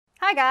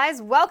Hi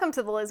guys, welcome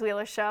to the Liz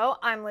Wheeler Show.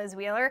 I'm Liz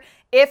Wheeler.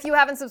 If you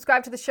haven't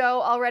subscribed to the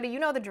show already, you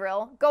know the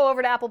drill. Go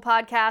over to Apple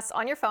Podcasts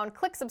on your phone,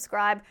 click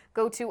subscribe.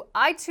 Go to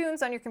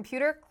iTunes on your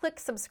computer, click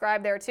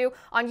subscribe there too.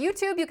 On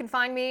YouTube, you can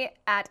find me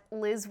at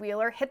Liz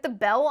Wheeler. Hit the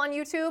bell on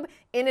YouTube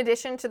in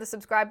addition to the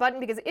subscribe button,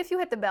 because if you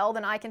hit the bell,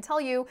 then I can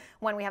tell you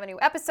when we have a new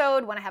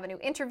episode, when I have a new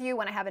interview,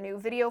 when I have a new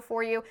video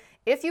for you.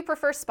 If you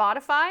prefer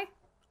Spotify,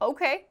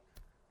 okay.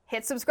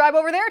 Hit subscribe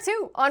over there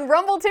too. On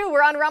Rumble too.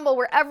 We're on Rumble.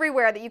 We're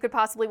everywhere that you could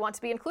possibly want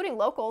to be, including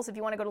locals. If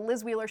you want to go to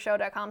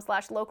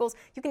lizwheelershow.com/locals,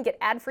 you can get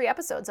ad-free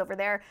episodes over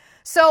there.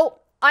 So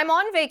I'm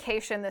on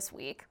vacation this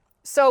week.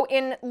 So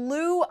in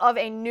lieu of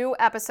a new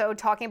episode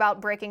talking about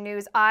breaking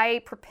news,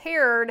 I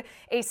prepared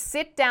a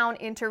sit-down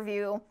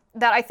interview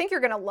that I think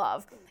you're going to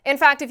love. In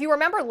fact, if you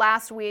remember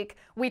last week,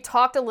 we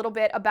talked a little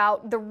bit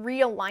about the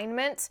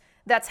realignment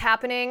that's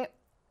happening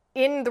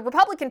in the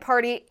Republican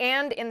Party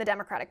and in the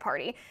Democratic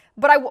Party.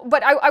 But I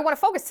want to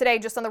focus today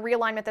just on the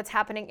realignment that's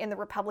happening in the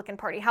Republican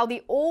Party. How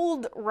the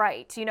old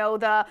right, you know,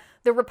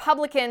 the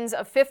Republicans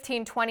of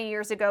 15, 20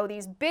 years ago,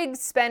 these big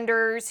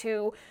spenders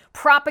who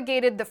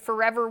propagated the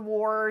forever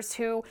wars,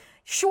 who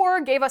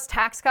sure gave us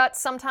tax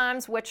cuts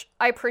sometimes, which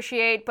I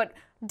appreciate, but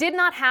did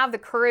not have the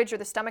courage or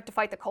the stomach to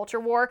fight the culture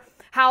war,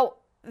 how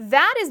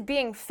that is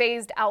being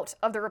phased out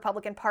of the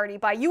Republican Party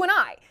by you and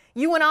I.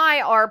 You and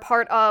I are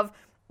part of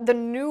the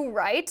new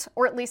right,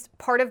 or at least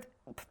part of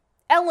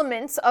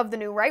elements of the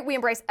new right. We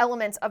embrace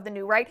elements of the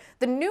new right.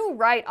 The new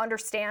right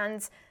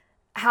understands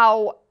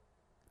how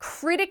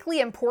critically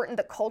important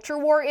the culture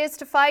war is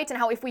to fight, and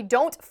how if we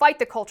don't fight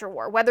the culture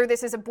war, whether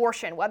this is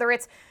abortion, whether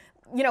it's,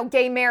 you know,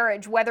 gay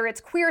marriage, whether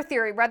it's queer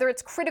theory, whether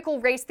it's critical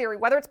race theory,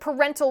 whether it's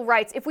parental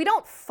rights, if we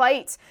don't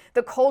fight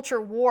the culture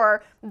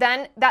war,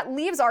 then that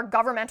leaves our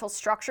governmental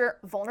structure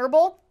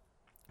vulnerable.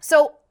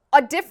 So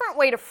a different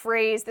way to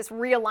phrase this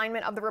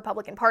realignment of the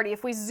Republican Party,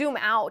 if we zoom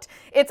out,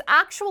 it's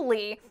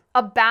actually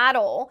a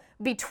battle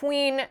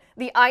between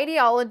the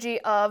ideology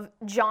of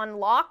John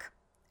Locke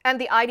and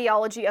the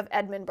ideology of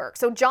Edmund Burke.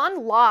 So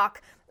John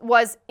Locke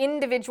was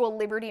individual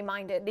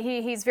liberty-minded.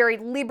 He's very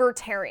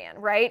libertarian,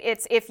 right?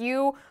 It's if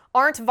you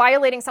aren't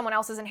violating someone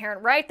else's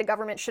inherent right, the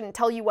government shouldn't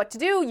tell you what to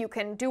do. You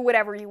can do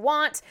whatever you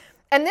want.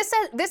 And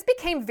this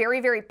became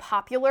very, very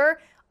popular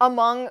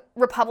among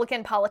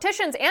Republican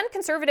politicians and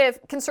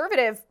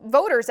conservative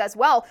voters as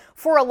well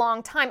for a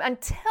long time,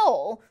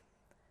 until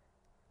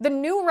the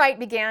new right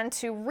began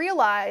to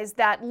realize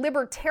that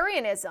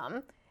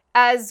libertarianism,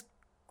 as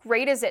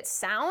great as it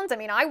sounds, I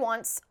mean, I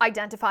once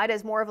identified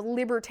as more of a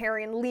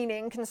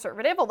libertarian-leaning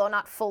conservative, although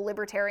not full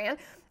libertarian.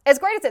 As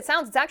great as it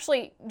sounds, it's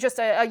actually just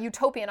a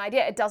utopian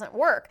idea. It doesn't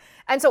work.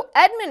 And so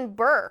Edmund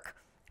Burke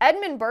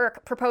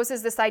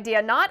proposes this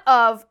idea not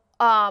of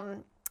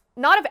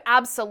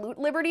absolute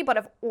liberty, but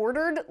of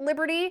ordered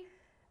liberty.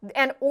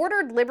 And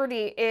ordered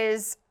liberty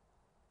is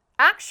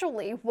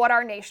actually what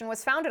our nation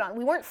was founded on.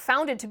 We weren't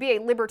founded to be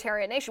a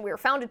libertarian nation. We were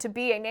founded to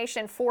be a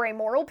nation for a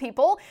moral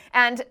people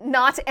and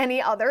not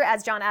any other,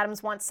 as John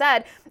Adams once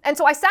said. And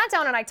so I sat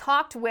down and I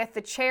talked with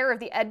the chair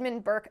of the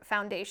Edmund Burke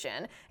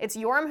Foundation. It's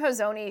Yoram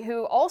Hazony,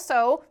 who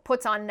also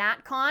puts on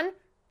NatCon.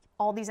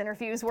 All these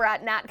interviews were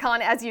at NatCon,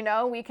 as you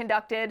know. We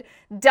conducted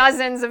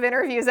dozens of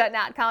interviews at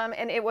NatCon,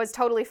 and it was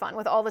totally fun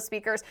with all the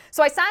speakers.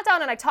 So I sat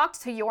down and I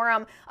talked to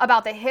Yoram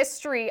about the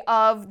history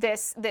of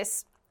this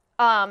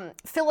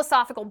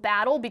philosophical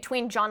battle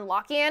between John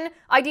Lockean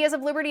ideas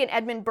of liberty and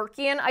Edmund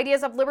Burkean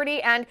ideas of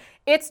liberty. And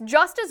it's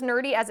just as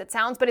nerdy as it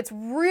sounds, but it's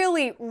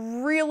really,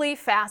 really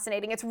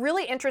fascinating. It's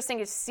really interesting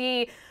to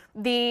see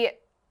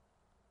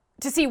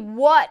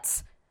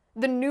what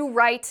the new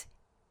right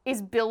is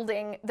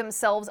building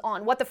themselves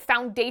on, what the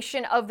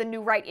foundation of the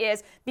new right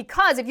is.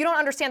 Because if you don't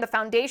understand the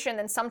foundation,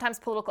 then sometimes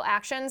political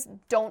actions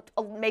don't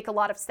make a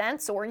lot of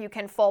sense, or you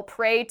can fall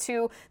prey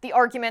to the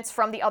arguments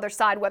from the other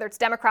side, whether it's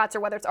Democrats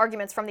or whether it's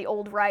arguments from the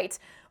old right.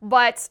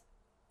 But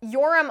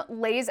Yoram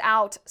lays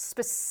out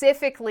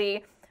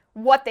specifically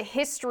what the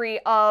history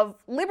of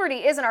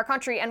liberty is in our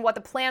country and what the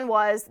plan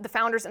was, the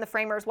founders and the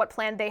framers, what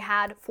plan they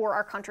had for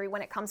our country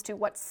when it comes to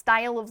what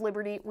style of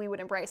liberty we would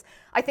embrace.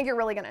 I think you're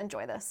really going to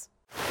enjoy this.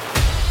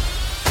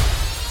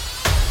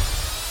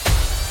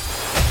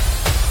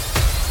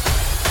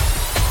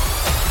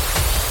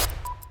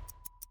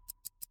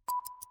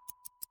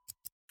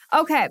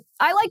 Okay,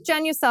 I like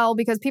Genucel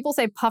because people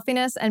say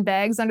puffiness and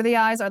bags under the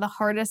eyes are the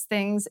hardest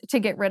things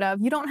to get rid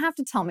of. You don't have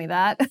to tell me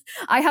that.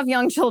 I have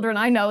young children,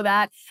 I know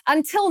that.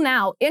 Until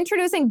now,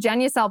 introducing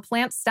Genucel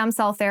plant stem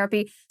cell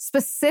therapy,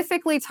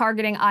 specifically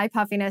targeting eye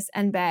puffiness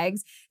and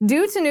bags.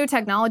 Due to new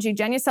technology,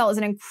 Genucel is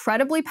an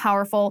incredibly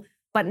powerful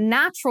but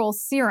natural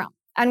serum.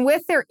 And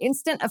with their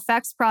instant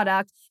effects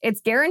product, it's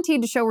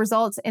guaranteed to show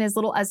results in as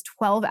little as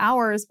 12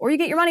 hours, or you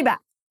get your money back.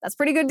 That's a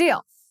pretty good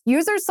deal.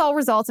 Users saw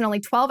results in only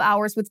 12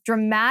 hours with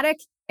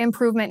dramatic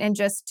improvement in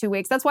just 2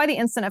 weeks. That's why the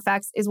Instant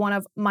Effects is one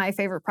of my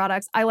favorite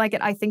products. I like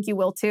it. I think you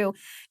will too.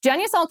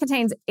 Genucel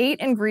contains 8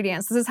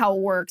 ingredients. This is how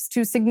it works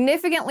to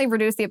significantly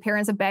reduce the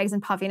appearance of bags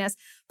and puffiness.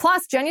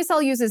 Plus,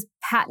 Genucel uses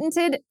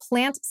patented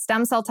plant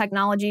stem cell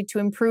technology to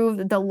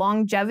improve the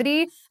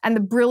longevity and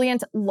the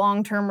brilliant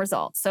long-term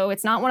results. So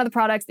it's not one of the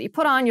products that you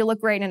put on, you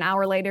look great, and an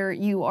hour later,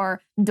 you are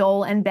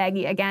dull and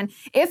baggy again.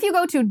 If you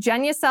go to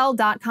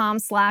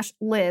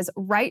genucel.com/Liz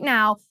right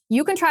now,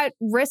 you can try it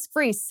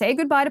risk-free. Say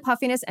goodbye to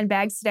puffiness and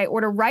bags today.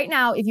 Order right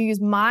now. If you use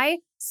my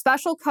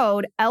special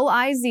code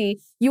LIZ,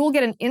 you will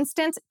get an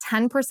instant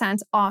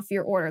 10% off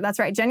your order. That's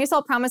right.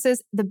 Genucel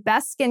promises the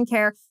best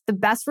skincare, the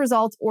best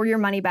results, or your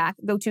money back.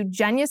 Go to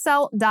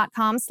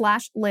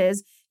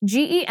genucel.com/Liz,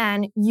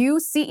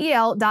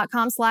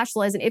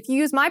 GENUCEL.com/Liz. And if you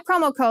use my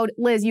promo code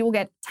Liz, you will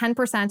get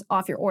 10%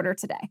 off your order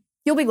today.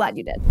 You'll be glad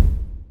you did.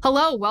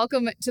 Hello,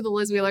 welcome to the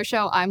Liz Wheeler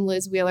Show. I'm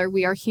Liz Wheeler.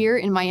 We are here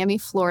in Miami,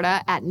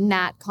 Florida at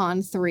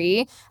NatCon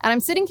 3. And I'm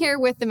sitting here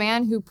with the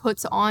man who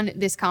puts on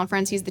this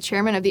conference. He's the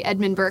chairman of the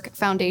Edmund Burke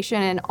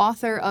Foundation and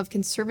author of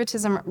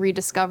Conservatism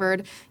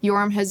Rediscovered,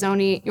 Yoram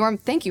Hazony. Yoram,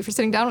 thank you for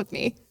sitting down with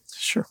me.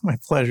 Sure, my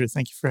pleasure.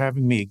 Thank you for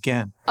having me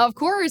again. Of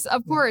course,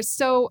 of course.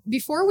 So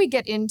before we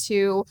get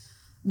into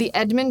the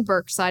Edmund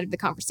Burke side of the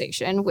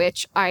conversation,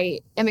 which I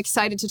am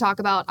excited to talk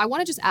about, I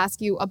want to just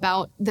ask you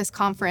about this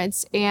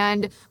conference.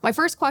 And my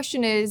first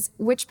question is,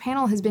 which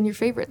panel has been your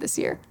favorite this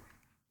year?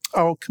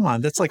 Oh, come on.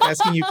 That's like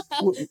asking you,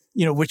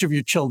 which of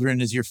your children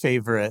is your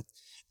favorite?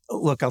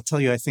 Look, I'll tell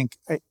you, I think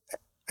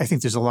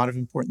there's a lot of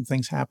important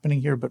things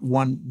happening here, but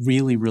one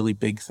really, really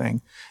big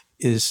thing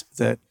is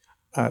that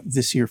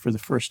this year, for the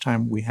first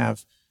time, we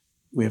have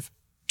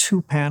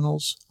 2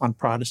 panels on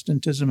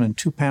Protestantism and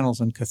 2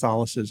 panels on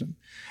Catholicism.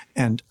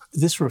 And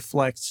this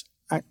reflects,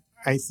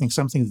 I think,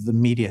 something that the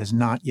media has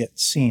not yet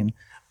seen,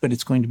 but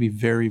it's going to be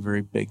very,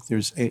 very big.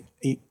 There's a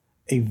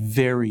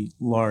very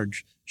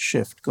large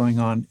shift going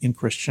on in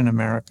Christian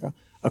America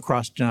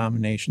across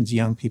denominations.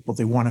 Young people,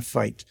 they want to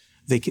fight.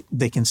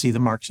 They can see the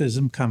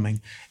Marxism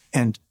coming,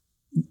 and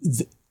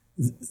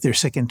they're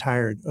sick and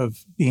tired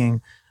of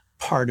being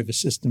part of a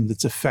system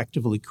that's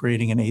effectively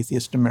creating an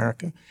atheist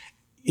America.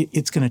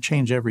 It's going to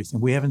change everything.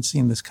 We haven't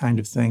seen this kind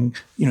of thing,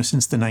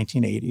 since the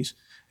 1980s.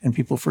 And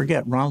people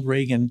forget, Ronald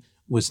Reagan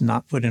was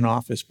not put in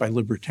office by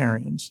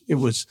libertarians. It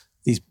was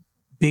these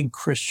big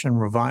Christian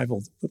revival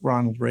that put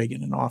Ronald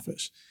Reagan in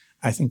office.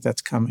 I think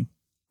that's coming.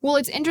 Well,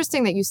 it's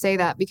interesting that you say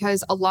that,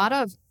 because a lot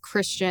of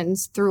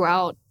Christians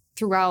throughout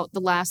the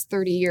last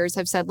 30 years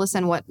have said,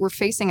 listen, what we're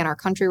facing in our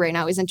country right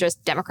now isn't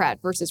just Democrat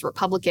versus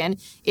Republican.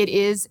 It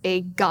is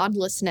a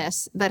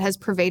godlessness that has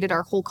pervaded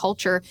our whole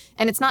culture.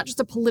 And it's not just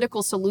a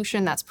political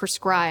solution that's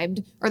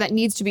prescribed or that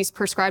needs to be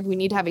prescribed. We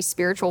need to have a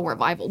spiritual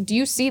revival. Do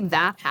you see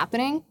that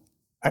happening?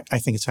 I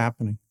think it's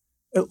happening.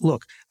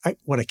 Look,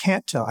 what I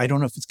can't tell, I don't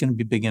know if it's going to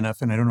be big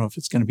enough, and I don't know if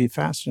it's going to be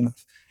fast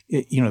enough.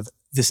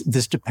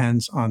 This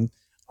depends on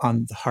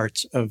the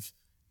hearts of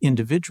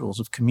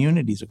individuals, of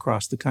communities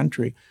across the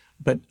country.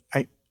 But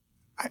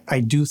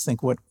I do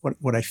think what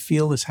I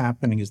feel is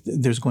happening is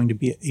that there's going to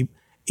be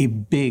a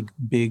big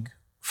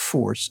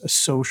force, a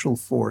social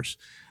force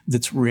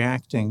that's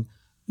reacting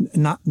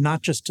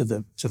not just to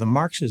the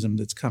Marxism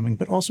that's coming,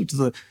 but also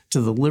to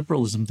the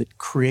liberalism that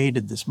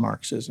created this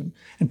Marxism.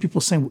 And people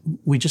saying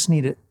we just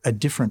need a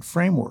different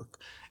framework.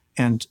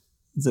 And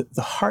the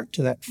heart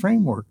to that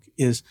framework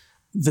is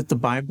that the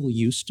Bible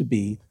used to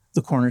be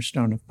the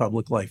cornerstone of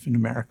public life in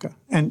America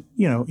and,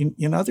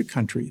 in other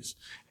countries.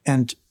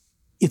 And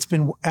it's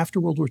been, after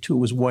World War II, it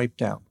was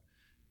wiped out.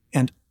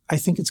 And I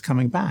think it's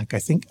coming back. I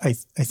think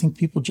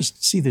people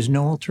just see there's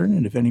no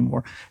alternative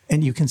anymore.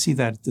 And you can see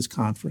that at this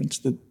conference,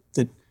 that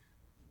the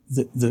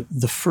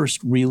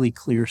first really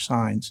clear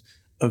signs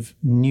of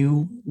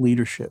new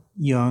leadership,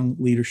 young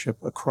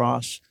leadership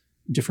across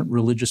different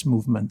religious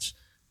movements,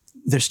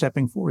 they're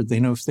stepping forward.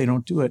 They know if they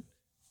don't do it,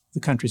 the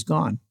country's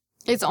gone.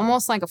 It's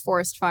almost like a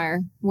forest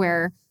fire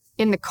where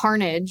in the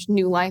carnage,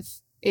 new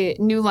life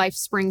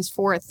springs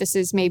forth. This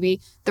is maybe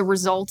the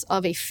result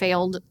of a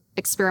failed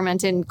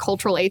experiment in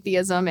cultural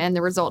atheism, and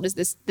the result is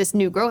this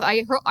new growth.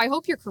 I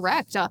hope you're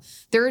correct.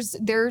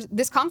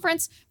 This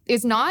conference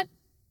is not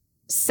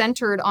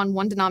centered on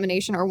one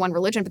denomination or one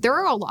religion, but there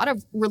are a lot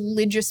of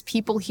religious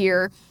people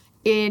here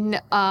in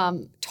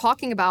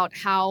talking about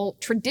how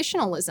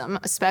traditionalism,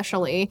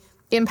 especially,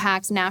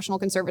 impacts national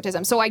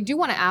conservatism. So I do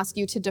want to ask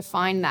you to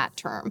define that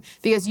term,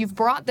 because you've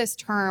brought this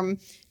term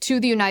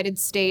to the United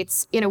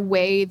States in a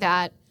way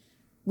that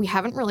we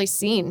haven't really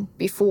seen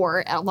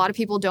before. A lot of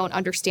people don't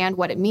understand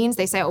what it means.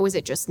 They say, oh, is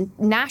it just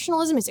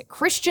nationalism? Is it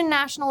Christian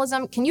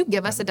nationalism? Can you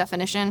give us a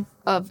definition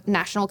of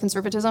national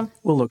conservatism?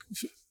 Well, look,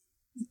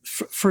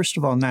 first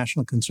of all,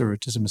 national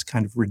conservatism is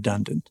kind of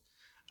redundant.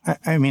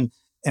 I mean,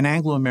 an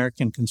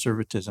Anglo-American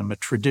conservatism, a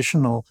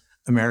traditional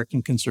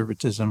American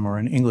conservatism or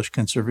an English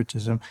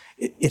conservatism,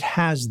 it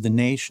has the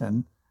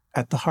nation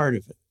at the heart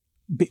of it,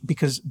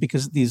 because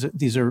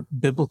these are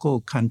biblical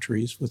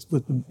countries with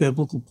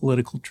biblical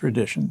political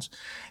traditions,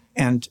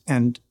 and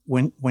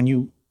when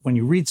you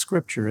read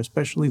Scripture,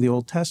 especially the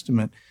Old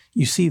Testament,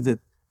 you see that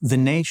the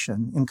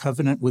nation in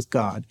covenant with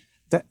God.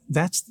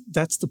 That's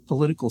the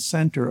political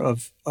center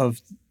of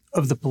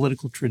the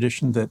political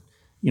tradition that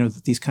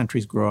that these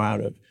countries grow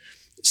out of.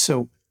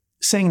 So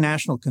saying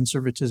national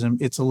conservatism,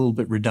 it's a little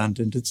bit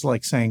redundant. It's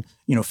like saying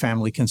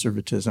family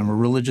conservatism or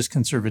religious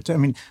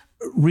conservatism. I mean,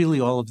 really,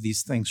 all of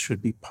these things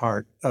should be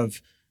part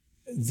of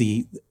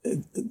the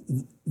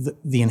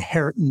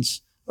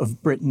inheritance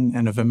of Britain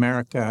and of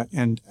America,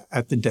 and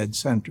at the dead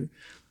center.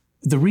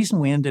 The reason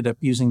we ended up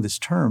using this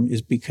term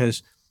is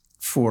because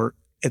for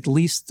at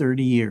least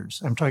 30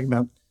 years, I'm talking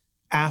about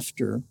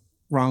after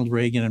Ronald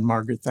Reagan and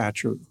Margaret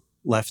Thatcher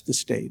left the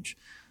stage,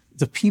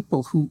 the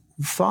people who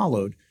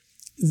followed,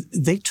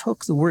 they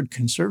took the word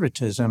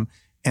conservatism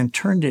and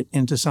turned it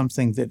into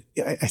something that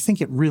I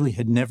think it really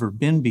had never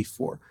been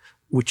before,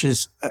 which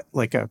is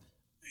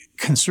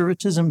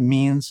conservatism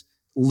means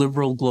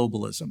liberal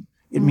globalism.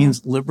 It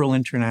means liberal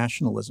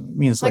internationalism. It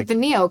means like the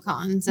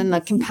neocons and the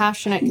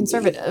compassionate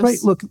conservatives. Right.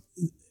 Look,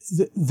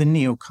 the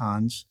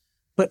neocons,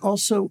 but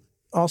also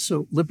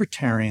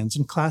libertarians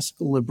and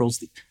classical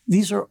liberals.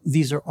 These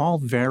are all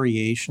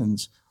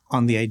variations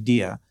on the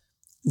idea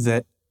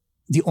that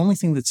the only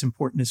thing that's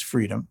important is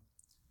freedom,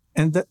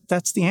 and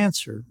that's the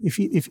answer.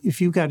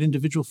 If you've got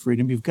individual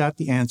freedom, you've got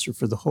the answer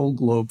for the whole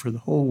globe, for the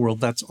whole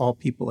world. That's all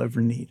people ever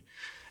need,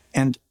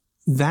 and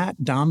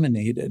that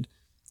dominated.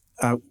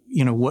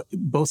 What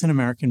both in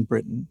America and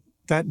Britain,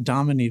 that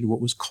dominated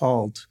what was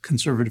called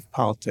conservative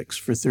politics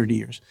for 30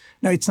 years.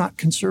 Now, it's not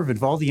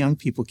conservative. All the young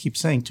people keep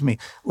saying to me,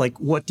 like,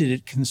 what did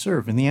it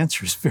conserve? And the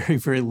answer is very,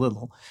 very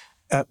little.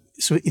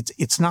 So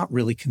it's not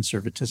really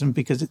conservatism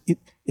because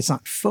it's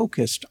not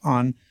focused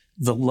on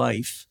the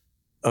life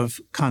of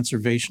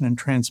conservation and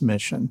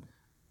transmission,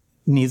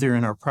 neither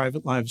in our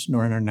private lives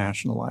nor in our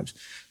national lives.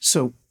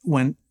 So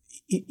when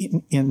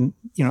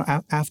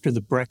after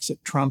the Brexit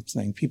Trump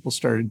thing, people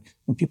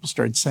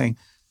started saying,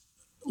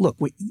 look,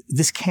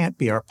 this can't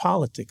be our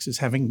politics, is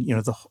having,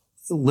 the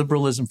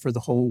liberalism for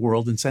the whole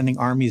world and sending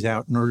armies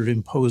out in order to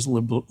impose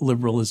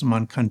liberalism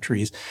on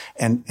countries,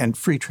 and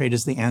free trade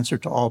is the answer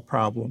to all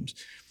problems.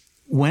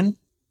 When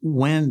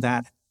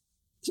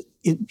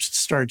it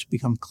started to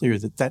become clear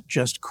that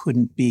just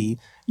couldn't be,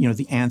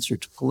 the answer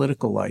to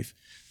political life.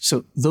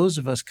 So those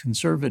of us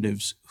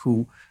conservatives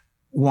who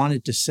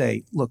wanted to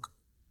say, look,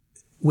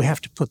 we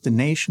have to put the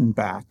nation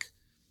back,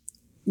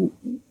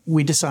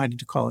 we decided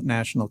to call it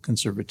national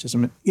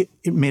conservatism. It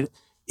made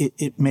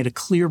a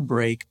clear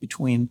break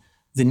between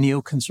the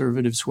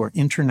neoconservatives who are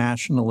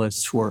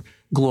internationalists, who are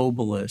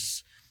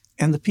globalists,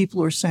 and the people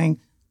who are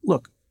saying,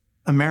 look,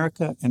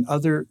 America and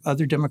other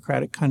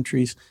democratic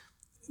countries,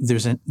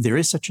 there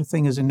is such a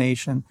thing as a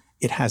nation.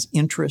 It has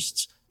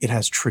interests. It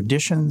has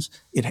traditions.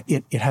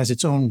 It has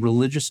its own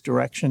religious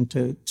direction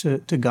to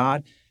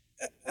God.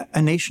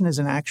 A nation is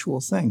an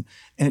actual thing.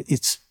 And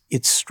it's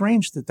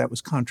strange that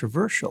was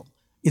controversial.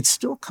 It's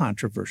still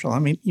controversial. I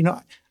mean,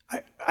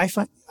 I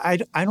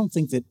don't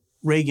think that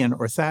Reagan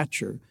or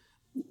Thatcher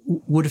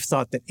would have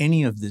thought that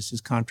any of this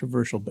is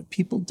controversial, but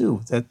people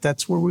do.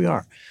 That's where we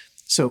are.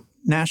 So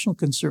national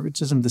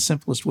conservatism, the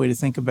simplest way to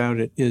think about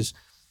it is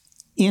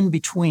in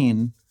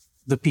between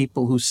the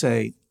people who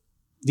say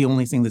the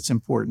only thing that's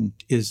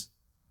important is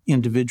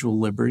individual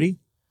liberty.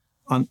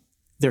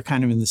 They're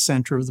kind of in the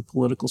center of the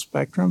political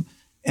spectrum.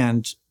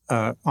 And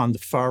on the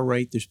far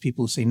right, there's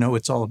people who say, no,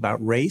 it's all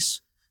about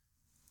race.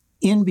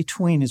 In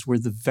between is where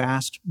the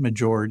vast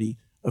majority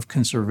of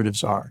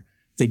conservatives are.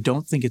 They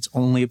don't think it's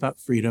only about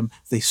freedom.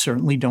 They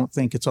certainly don't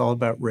think it's all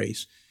about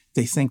race.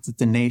 They think that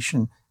the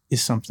nation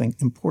is something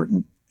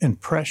important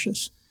and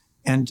precious,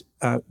 and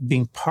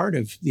being part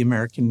of the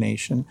American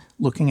nation,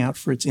 looking out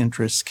for its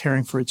interests,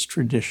 caring for its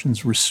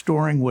traditions,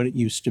 restoring what it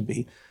used to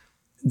be,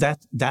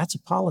 that's a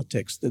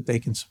politics that they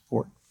can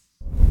support.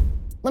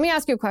 Let me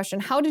ask you a question.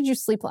 How did you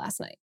sleep last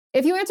night?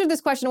 If you answered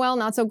this question, well,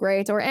 not so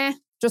great, or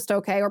just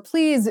okay, or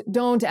please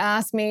don't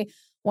ask me,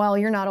 well,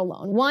 you're not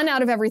alone. 1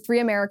 out of every 3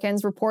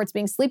 Americans reports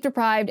being sleep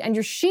deprived, and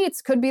your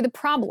sheets could be the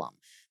problem.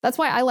 That's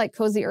why I like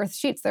Cozy Earth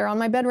sheets. They're on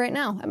my bed right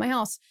now at my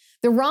house.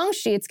 The wrong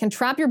sheets can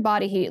trap your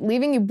body heat,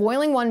 leaving you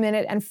boiling 1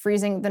 minute and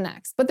freezing the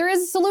next. But there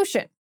is a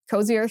solution.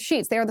 Cozy Earth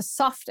sheets. They are the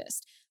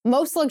softest,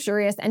 most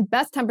luxurious, and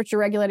best temperature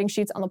regulating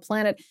sheets on the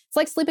planet. It's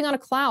like sleeping on a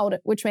cloud,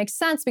 which makes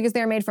sense because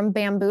they're made from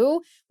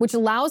bamboo, which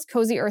allows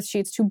Cozy Earth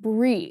sheets to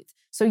breathe.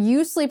 So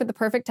you sleep at the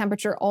perfect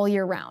temperature all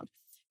year round.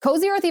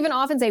 Cozy Earth even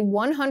offers a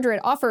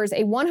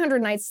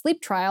 100-night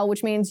sleep trial,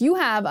 which means you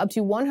have up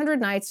to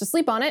 100 nights to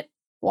sleep on it,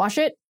 wash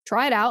it,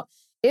 try it out.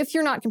 If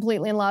you're not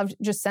completely in love,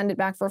 just send it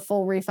back for a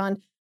full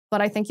refund.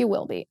 But I think you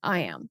will be.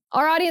 I am.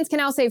 Our audience can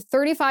now save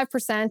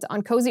 35%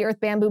 on Cozy Earth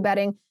bamboo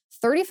bedding.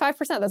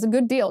 35%, that's a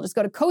good deal. Just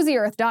go to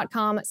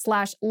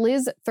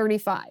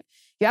cozyearth.com/Liz35.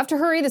 You have to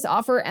hurry. This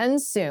offer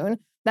ends soon.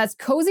 That's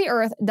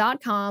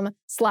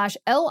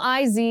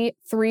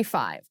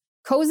cozyearth.com/Liz35.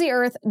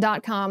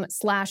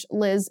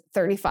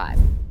 cozyearth.com/Liz35.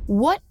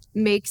 What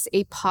makes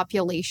a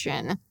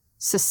population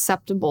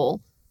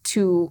susceptible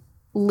to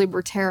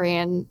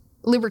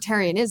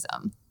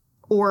libertarianism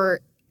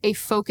or a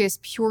focus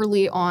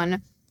purely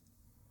on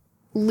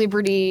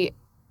liberty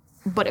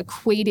but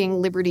equating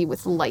liberty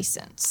with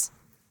license?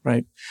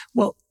 Right.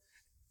 Well,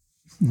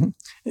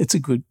 it's a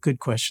good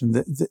question.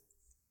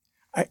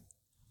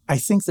 I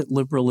think that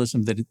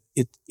liberalism, that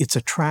its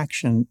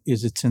attraction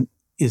is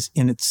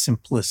in its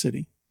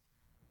simplicity.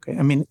 Okay,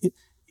 I mean,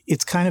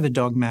 it's kind of a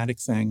dogmatic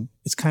thing.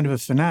 It's kind of a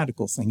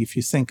fanatical thing if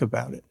you think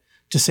about it.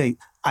 To say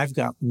I've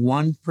got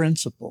one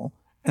principle,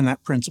 and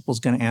that principle is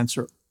going to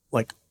answer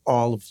like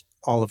all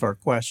of our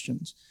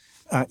questions.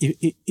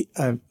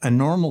 A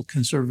normal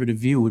conservative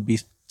view would be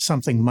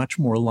something much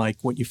more like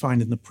what you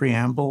find in the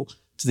preamble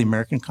to the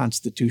American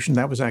Constitution.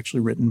 That was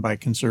actually written by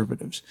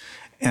conservatives,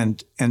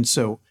 and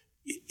so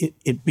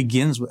it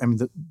begins with. I mean,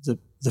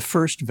 the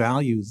first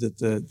value that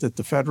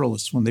the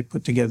Federalists, when they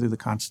put together the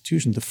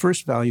Constitution, the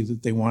first value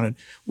that they wanted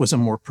was a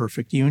more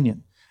perfect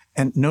union.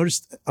 And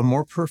notice, a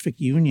more perfect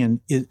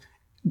union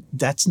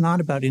that's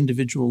not about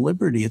individual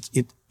liberty.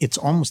 It's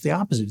almost the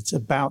opposite. It's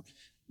about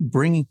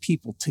bringing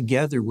people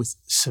together with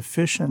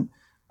sufficient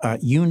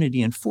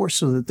unity and force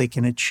so that they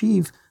can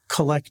achieve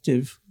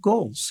collective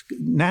goals,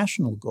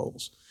 national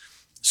goals.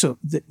 So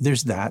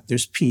there's that.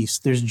 There's peace.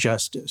 There's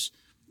justice.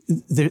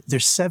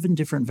 There's 7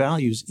 different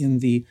values in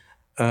the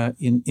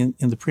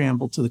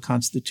preamble to the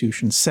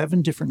Constitution.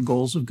 7 different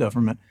goals of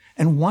government,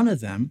 and one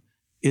of them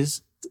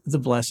is the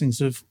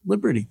blessings of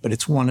liberty. But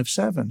it's one of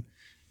 7.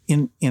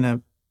 In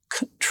a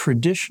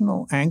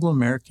traditional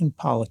Anglo-American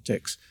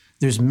politics,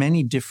 there's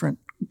many different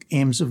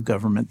aims of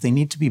government. They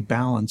need to be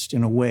balanced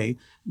in a way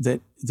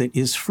that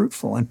is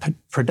fruitful and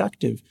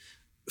productive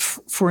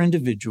for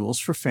individuals,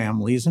 for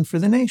families, and for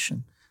the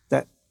nation.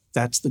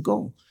 That's the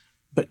goal.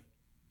 But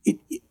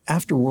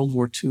after World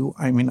War II,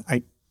 I mean,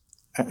 I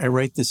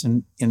write this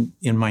in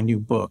my new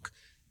book,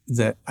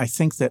 that I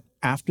think that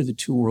after the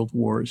 2 world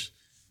wars,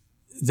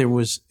 there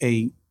was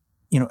a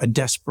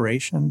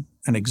desperation,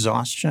 an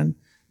exhaustion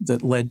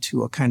that led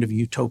to a kind of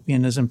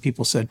utopianism.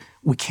 People said,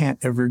 we can't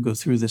ever go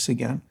through this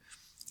again.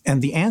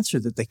 And the answer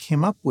that they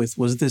came up with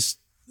was this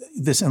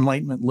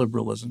Enlightenment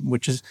liberalism,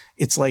 which is,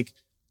 it's like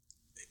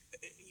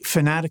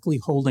fanatically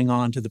holding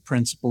on to the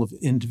principle of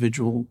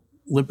individual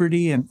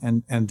liberty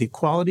and the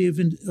equality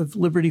of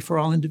liberty for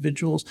all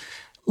individuals.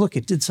 Look,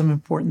 it did some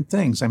important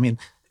things. I mean,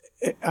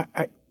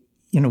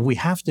 we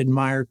have to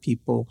admire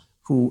people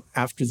who,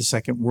 after the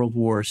Second World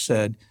War,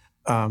 said,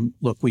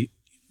 look, we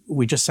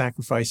just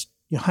sacrificed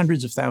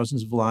hundreds of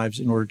thousands of lives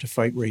in order to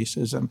fight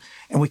racism,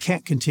 and we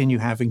can't continue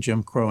having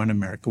Jim Crow in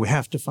America. We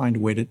have to find a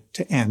way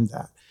to end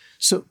that.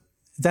 So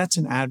that's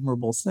an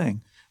admirable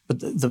thing. But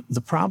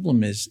the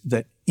problem is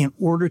that in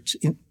order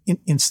to,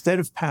 instead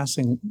of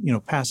passing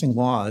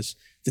laws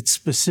that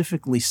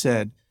specifically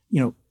said,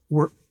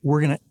 we're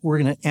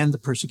gonna end the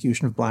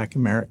persecution of Black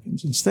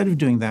Americans, instead of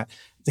doing that,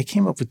 they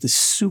came up with this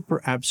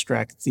super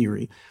abstract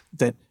theory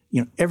that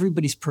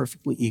everybody's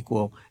perfectly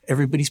equal,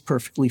 everybody's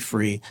perfectly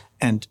free,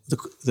 and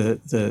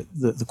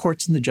the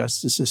courts and the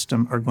justice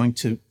system are going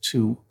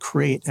to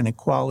create an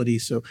equality.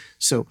 So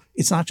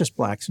it's not just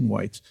blacks and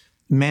whites.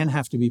 Men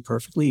have to be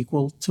perfectly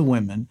equal to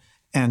women,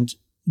 and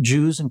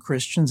Jews and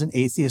Christians and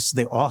atheists,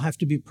 they all have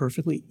to be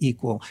perfectly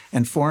equal.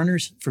 And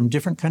foreigners from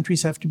different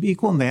countries have to be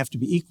equal, and they have to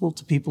be equal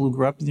to people who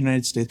grew up in the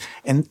United States.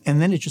 And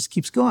then it just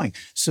keeps going.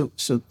 So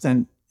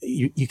then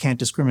you can't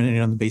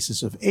discriminate on the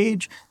basis of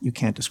age. You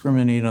can't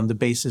discriminate on the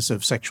basis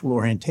of sexual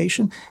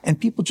orientation. And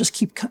people just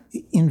keep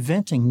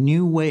inventing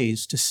new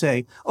ways to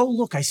say, oh,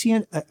 look, I see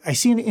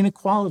an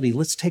inequality.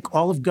 Let's take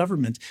all of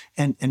government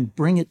and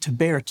bring it to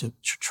bear to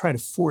try to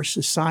force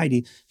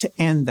society to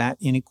end that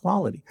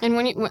inequality. And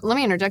let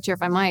me interject here,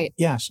 if I might.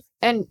 Yes.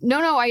 And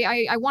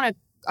I want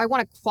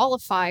to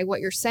qualify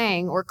what you're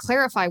saying or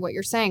clarify what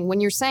you're saying.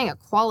 When you're saying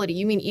equality,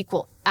 you mean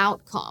equal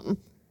outcome,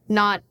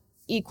 not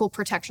equal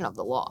protection of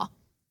the law.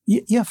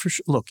 Yeah, for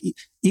sure. Look,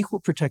 equal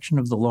protection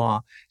of the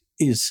law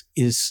is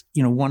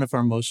one of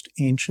our most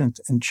ancient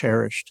and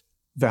cherished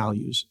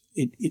values.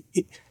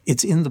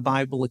 It's in the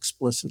Bible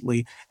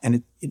explicitly,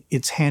 and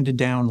it's handed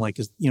down like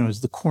as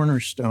the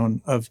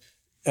cornerstone of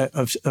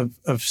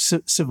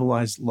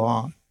civilized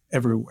law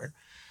everywhere.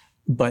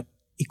 But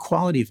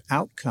equality of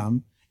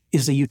outcome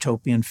is a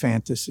utopian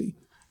fantasy.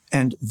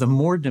 And the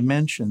more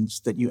dimensions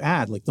that you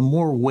add, like the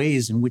more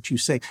ways in which you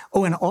say,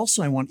 oh, and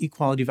also I want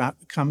equality of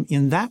outcome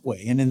in that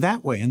way and in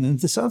that way and in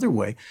this other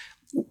way.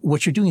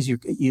 What you're doing is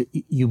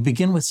you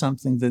begin with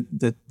something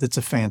that's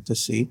a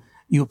fantasy,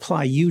 you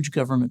apply huge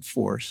government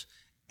force,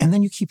 and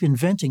then you keep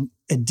inventing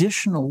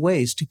additional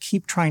ways to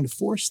keep trying to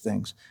force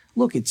things.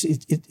 Look, it's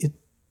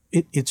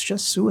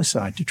just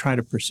suicide to try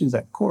to pursue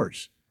that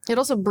course. It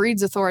also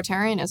breeds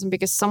authoritarianism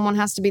because someone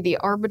has to be the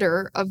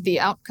arbiter of the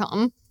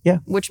outcome. Yeah.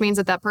 Which means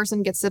that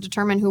person gets to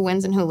determine who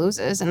wins and who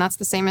loses. And that's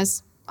the same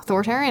as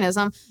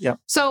authoritarianism. Yeah.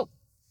 So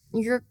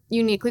you're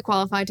uniquely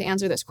qualified to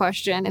answer this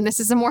question. And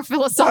this is a more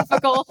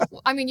philosophical.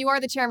 I mean, you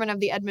are the chairman of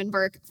the Edmund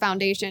Burke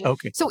Foundation.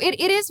 Okay. So it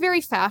is very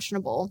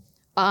fashionable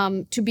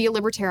to be a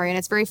libertarian.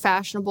 It's very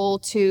fashionable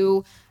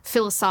to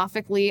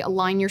philosophically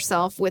align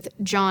yourself with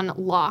John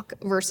Locke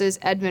versus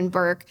Edmund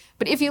Burke.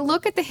 But if you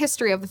look at the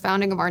history of the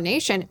founding of our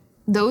nation,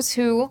 those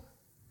who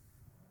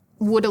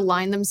would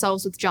align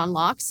themselves with John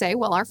Locke say,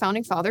 well, our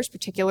founding fathers,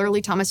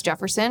 particularly Thomas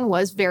Jefferson,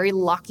 was very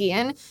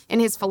Lockean in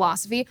his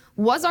philosophy.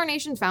 Was our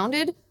nation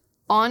founded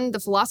on the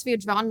philosophy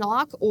of John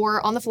Locke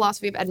or on the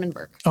philosophy of Edmund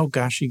Burke? Oh,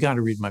 gosh, you got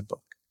to read my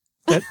book.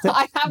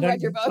 I have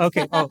read your book.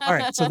 Okay. Oh, all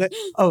right. So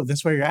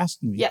that's why you're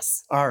asking me.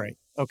 Yes. All right.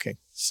 Okay.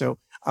 So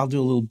I'll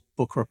do a little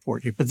book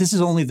report here, but this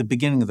is only the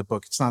beginning of the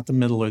book. It's not the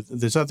middle, or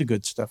there's other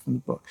good stuff in the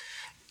book.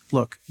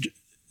 Look,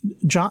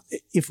 John,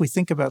 if we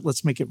think about,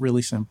 let's make it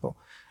really simple.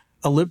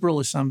 A liberal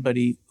is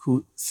somebody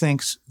who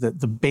thinks that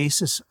the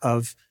basis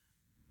of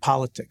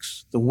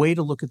politics, the way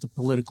to look at the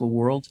political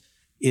world,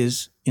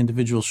 is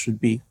individuals should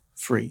be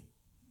free.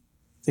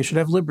 They should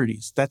have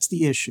liberties. That's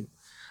the issue.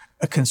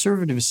 A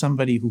conservative is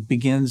somebody who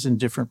begins in a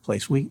different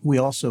place. We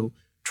also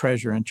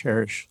treasure and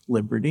cherish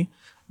liberty,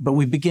 but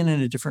we begin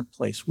in a different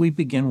place. We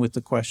begin with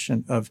the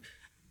question of,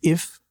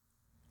 if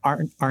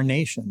our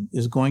nation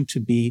is going to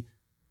be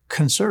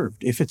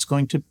conserved, if it's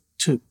going to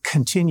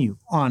continue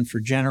on for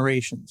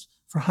generations,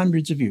 for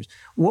hundreds of years,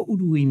 what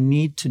would we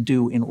need to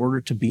do in order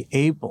to be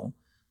able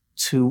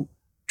to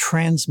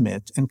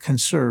transmit and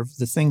conserve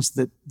the things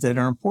that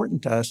are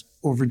important to us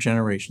over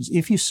generations?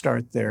 If you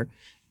start there,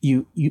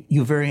 you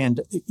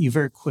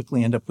very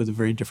quickly end up with a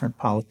very different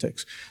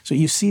politics. So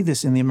you see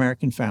this in the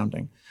American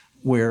founding,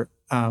 where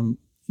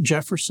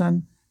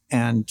Jefferson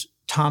and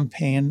Tom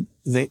Paine,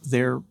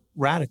 they're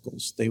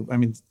radicals. They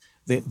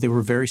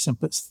were very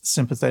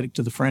sympathetic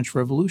to the French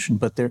Revolution,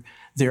 but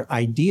their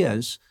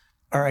ideas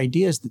are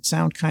ideas that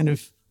sound kind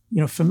of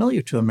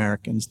familiar to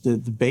Americans. The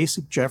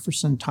basic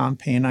Jefferson, Tom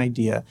Paine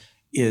idea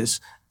is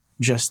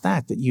just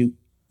that you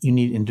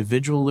need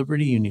individual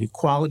liberty, you need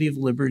equality of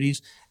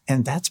liberties,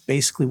 and that's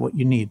basically what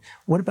you need.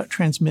 What about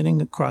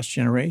transmitting across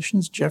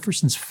generations?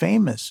 Jefferson's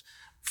famous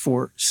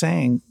for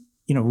saying,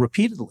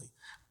 repeatedly,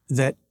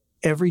 that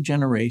every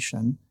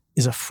generation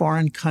is a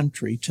foreign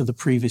country to the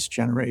previous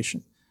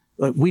generation.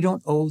 Like, we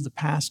don't owe the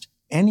past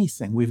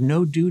anything. We have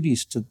no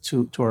duties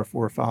to our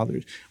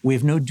forefathers. We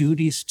have no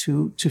duties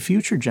to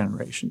future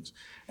generations.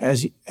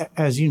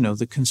 As you know,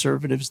 the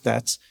conservatives,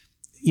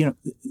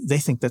 they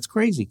think that's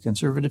crazy.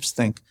 Conservatives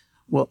think,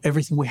 well,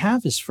 everything we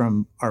have is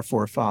from our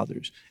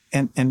forefathers.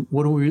 And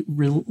what are we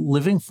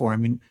living for? I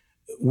mean,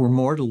 we're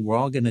mortal, we're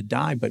all going to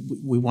die, but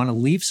we want to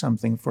leave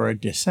something for our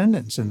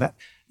descendants. And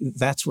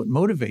that's what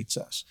motivates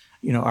us.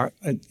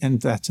 And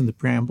that's in the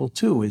preamble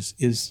too,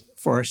 is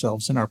for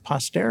ourselves and our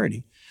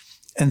posterity.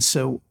 And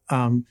so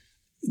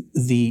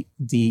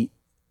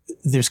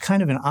there's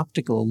kind of an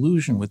optical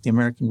illusion with the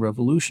American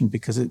Revolution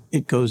because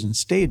it goes in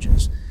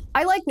stages.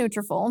 I like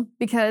Nutrafol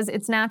because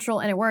it's natural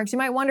and it works. You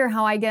might wonder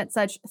how I get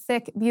such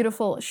thick,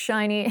 beautiful,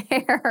 shiny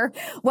hair.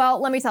 Well,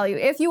 let me tell you,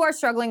 if you are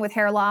struggling with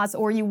hair loss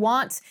or you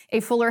want a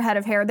fuller head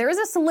of hair, there is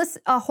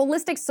a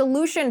holistic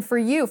solution for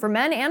you, for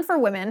men and for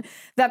women,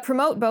 that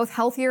promote both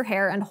healthier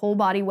hair and whole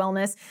body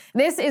wellness.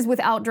 This is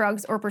without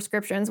drugs or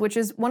prescriptions, which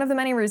is one of the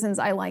many reasons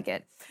I like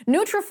it.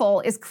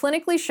 Nutrafol is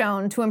clinically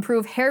shown to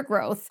improve hair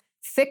growth,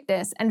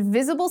 thickness, and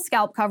visible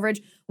scalp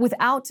coverage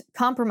without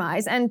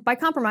compromise. And by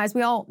compromise,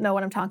 we all know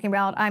what I'm talking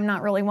about. I'm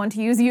not really one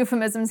to use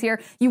euphemisms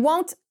here. You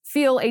won't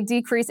feel a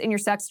decrease in your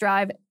sex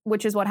drive,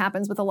 which is what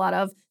happens with a lot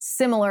of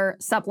similar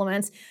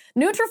supplements.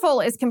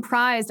 Nutrafol is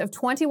comprised of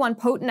 21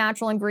 potent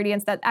natural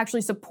ingredients that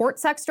actually support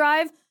sex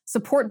drive,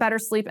 support better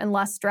sleep, and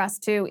less stress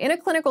too. In a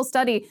clinical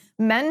study,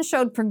 men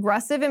showed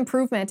progressive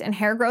improvement in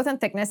hair growth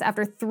and thickness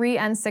after 3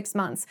 and 6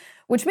 months,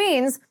 which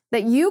means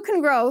that you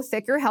can grow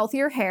thicker,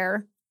 healthier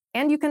hair,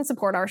 and you can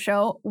support our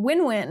show.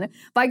 Win-win.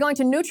 By going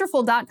to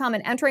Nutrafol.com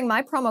and entering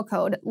my promo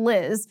code,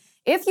 Liz.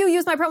 If you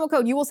use my promo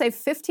code, you will save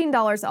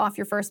 $15 off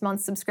your first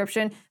month's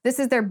subscription. This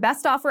is their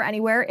best offer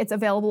anywhere. It's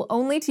available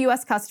only to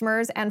U.S.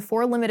 customers and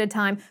for a limited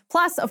time.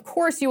 Plus, of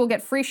course, you will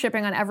get free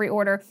shipping on every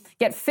order.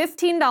 Get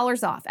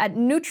 $15 off at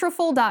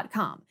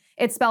Nutrafol.com.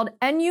 It's spelled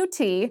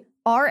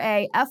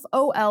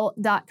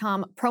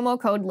Nutrafol.com,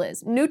 promo code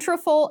Liz.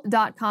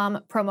 Nutrafol.com,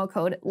 promo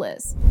code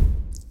Liz.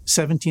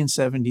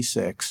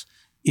 1776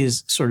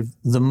 is sort of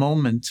the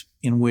moment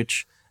in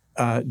which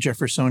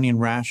Jeffersonian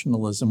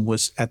rationalism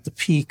was at the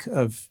peak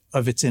of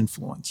its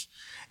influence.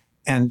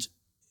 And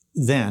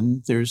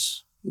then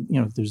there's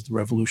the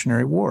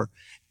Revolutionary War.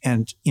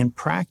 And in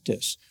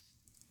practice,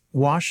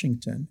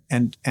 Washington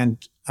and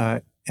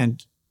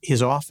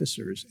his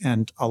officers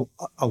and a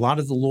lot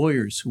of the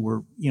lawyers who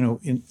were,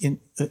 in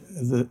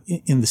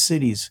the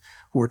cities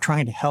who were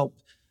trying to help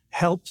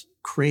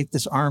create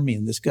this army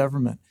and this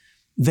government,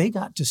 they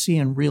got to see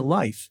in real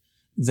life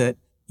that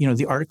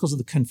the Articles of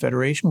the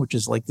Confederation, which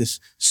is like this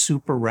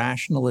super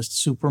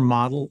rationalist, super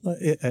modern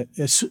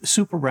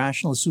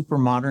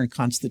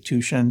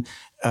constitution,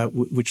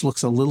 which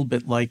looks a little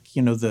bit like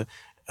the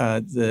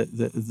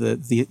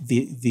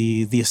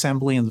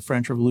Assembly in the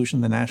French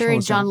Revolution, the National Very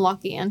Assembly. John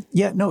Lockean.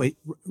 Yeah, no,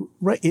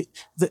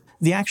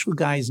 the actual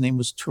guy's name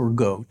was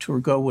Turgot.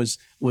 Turgot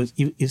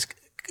is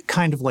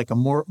kind of like a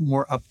more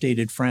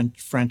updated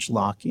French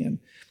Lockean.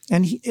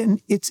 And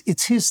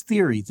it's his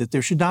theory that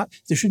there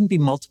shouldn't be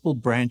multiple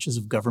branches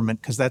of government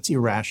because that's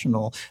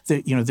irrational.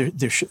 There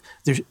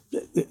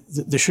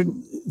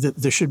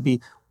should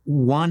be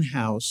one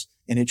house,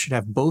 and it should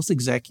have both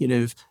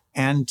executive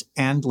and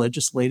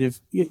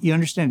legislative. You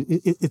understand?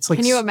 It's like.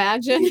 Can you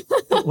imagine?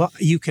 Well,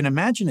 you can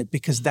imagine it,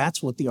 because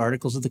that's what the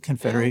Articles of the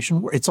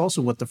Confederation were. It's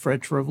also what the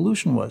French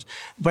Revolution was.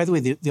 By the way,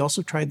 they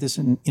also tried this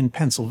in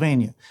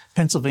Pennsylvania.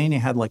 Pennsylvania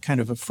had like kind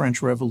of a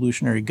French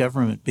revolutionary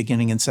government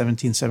beginning in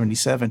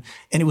 1777,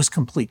 and it was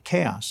complete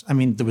chaos. I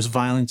mean, there was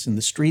violence in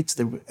the streets.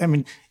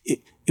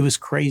 It was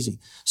crazy.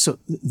 So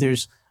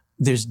there's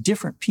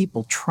different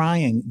people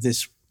trying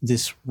this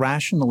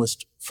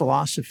rationalist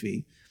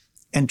philosophy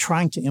and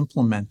trying to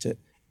implement it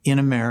in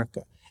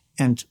America.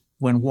 And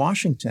when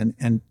Washington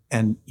and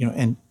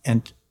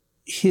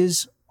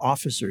his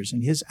officers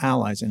and his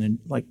allies, and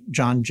like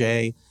John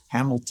Jay,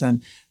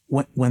 Hamilton,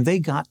 when they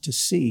got to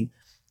see,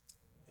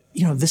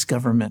 this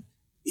government,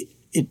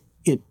 in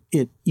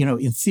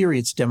theory,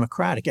 it's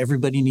democratic.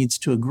 Everybody needs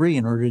to agree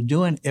in order to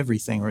do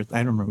everything. Or I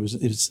don't remember,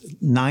 it was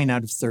 9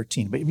 out of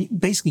 13. But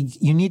basically,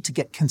 you need to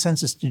get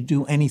consensus to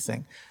do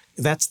anything.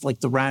 That's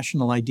like the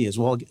rational ideas.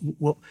 Well,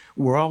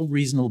 we're all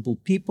reasonable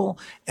people,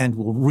 and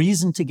we'll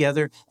reason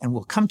together, and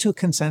we'll come to a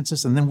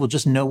consensus, and then we'll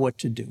just know what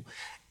to do.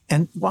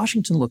 And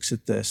Washington looks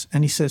at this,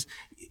 and he says,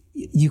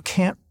 you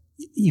can't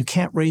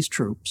raise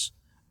troops.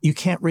 You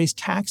can't raise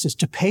taxes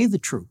to pay the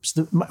troops.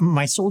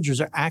 My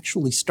soldiers are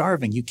actually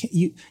starving.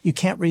 You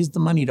can't raise the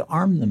money to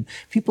arm them.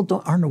 People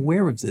aren't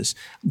aware of this,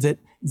 that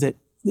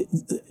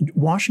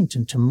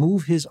Washington, to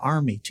move his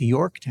army to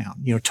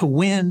Yorktown, to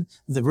win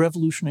the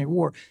Revolutionary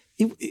War,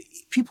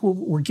 people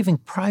were giving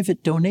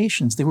private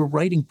donations. They were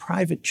writing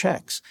private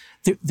checks.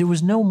 There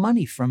was no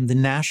money from the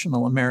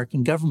national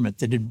American government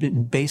that had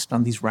been based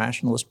on these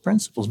rationalist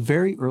principles.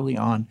 Very early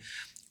on,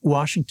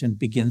 Washington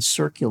begins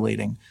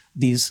circulating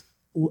these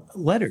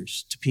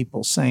letters to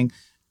people saying,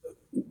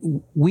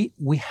 we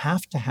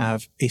have to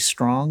have a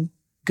strong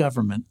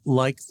government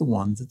like the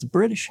one that the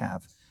British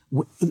have.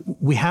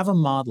 We have a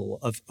model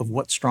of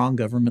what strong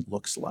government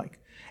looks like.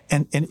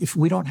 And if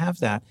we don't have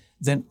that,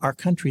 then our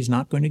country is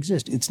not going to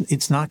exist.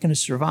 It's not going to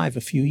survive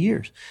a few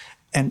years.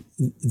 And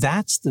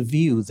that's the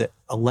view that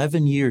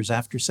 11 years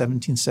after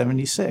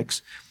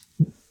 1776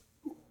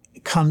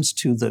 comes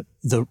to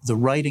the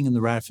writing and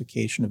the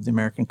ratification of the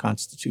American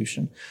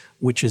Constitution,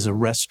 which is a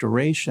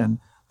restoration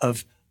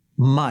of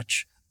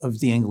much of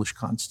the English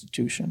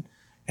Constitution.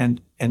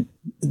 And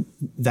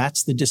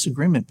that's the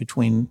disagreement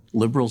between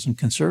liberals and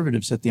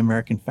conservatives at the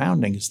American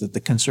founding, is that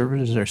the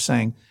conservatives are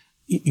saying,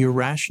 your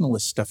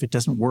rationalist stuff, it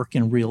doesn't work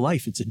in real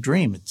life. It's a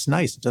dream. It's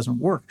nice. It doesn't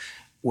work.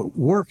 What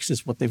works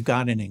is what they've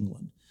got in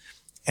England.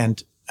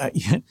 And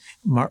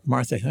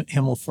Martha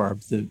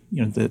Himmelfarb, the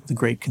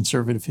great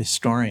conservative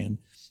historian,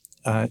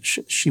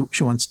 she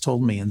once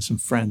told me and some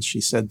friends, she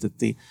said that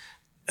the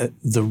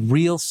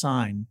real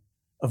sign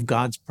of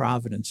God's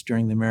providence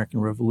during the American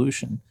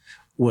Revolution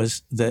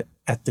was that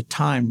at the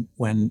time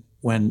when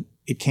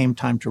it came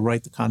time to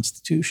write the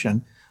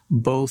Constitution,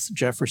 both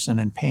Jefferson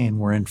and Paine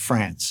were in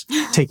France,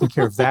 taking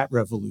care of that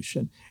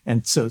revolution.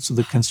 And so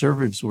the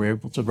conservatives were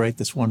able to write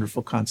this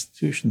wonderful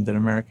Constitution that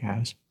America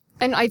has.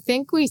 And I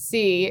think we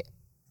see,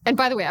 and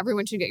by the way,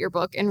 everyone should get your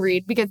book and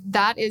read, because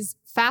that is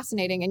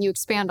fascinating, and you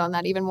expand on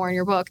that even more in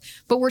your book.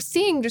 But we're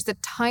seeing just a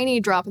tiny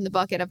drop in the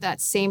bucket of that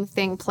same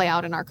thing play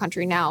out in our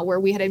country now, where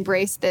we had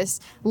embraced this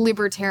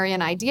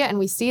libertarian idea, and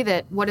we see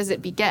that, what does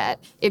it beget?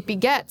 It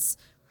begets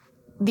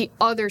the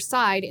other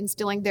side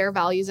instilling their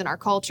values in our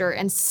culture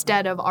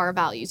instead of our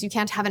values. You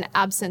can't have an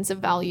absence of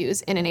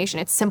values in a nation.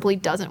 It simply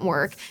doesn't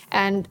work.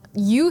 And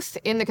youth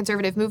in the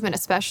conservative movement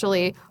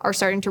especially are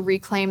starting to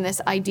reclaim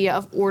this idea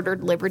of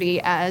ordered liberty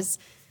as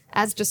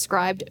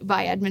described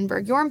by Edmund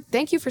Burke. Yoram,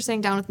 thank you for sitting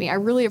down with me. I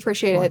really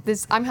appreciate it.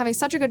 I'm having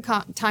such a good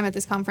time at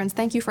this conference.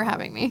 Thank you for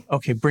having me.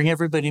 Okay, bring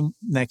everybody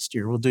next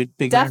year. We'll do it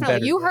bigger Definitely.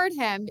 and better. You heard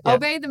him. Yeah.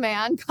 Obey the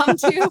man. Come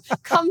to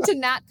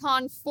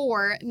NatCon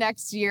 4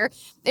 next year.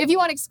 If you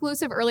want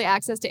exclusive early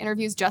access to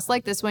interviews just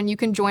like this one, you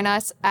can join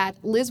us at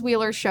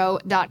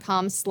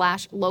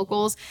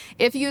lizwheelershow.com/locals.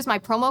 If you use my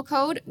promo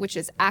code, which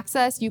is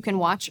access, you can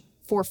watch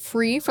for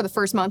free for the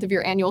first month of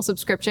your annual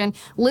subscription.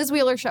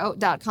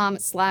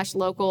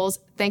 lizwheelershow.com/locals.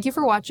 Thank you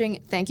for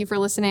watching. Thank you for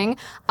listening.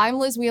 I'm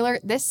Liz Wheeler.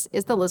 This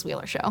is The Liz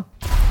Wheeler Show.